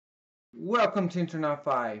Welcome to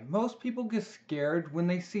Internet. Most people get scared when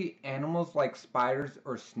they see animals like spiders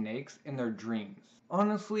or snakes in their dreams.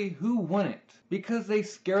 Honestly, who wouldn't? Because they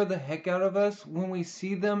scare the heck out of us when we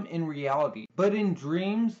see them in reality. But in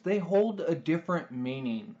dreams, they hold a different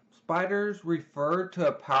meaning. Spiders refer to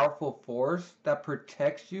a powerful force that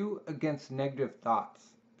protects you against negative thoughts.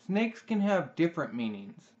 Snakes can have different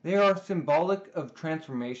meanings. They are symbolic of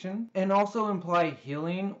transformation and also imply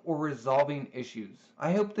healing or resolving issues.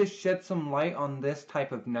 I hope this sheds some light on this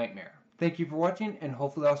type of nightmare. Thank you for watching, and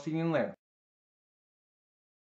hopefully I'll see you later.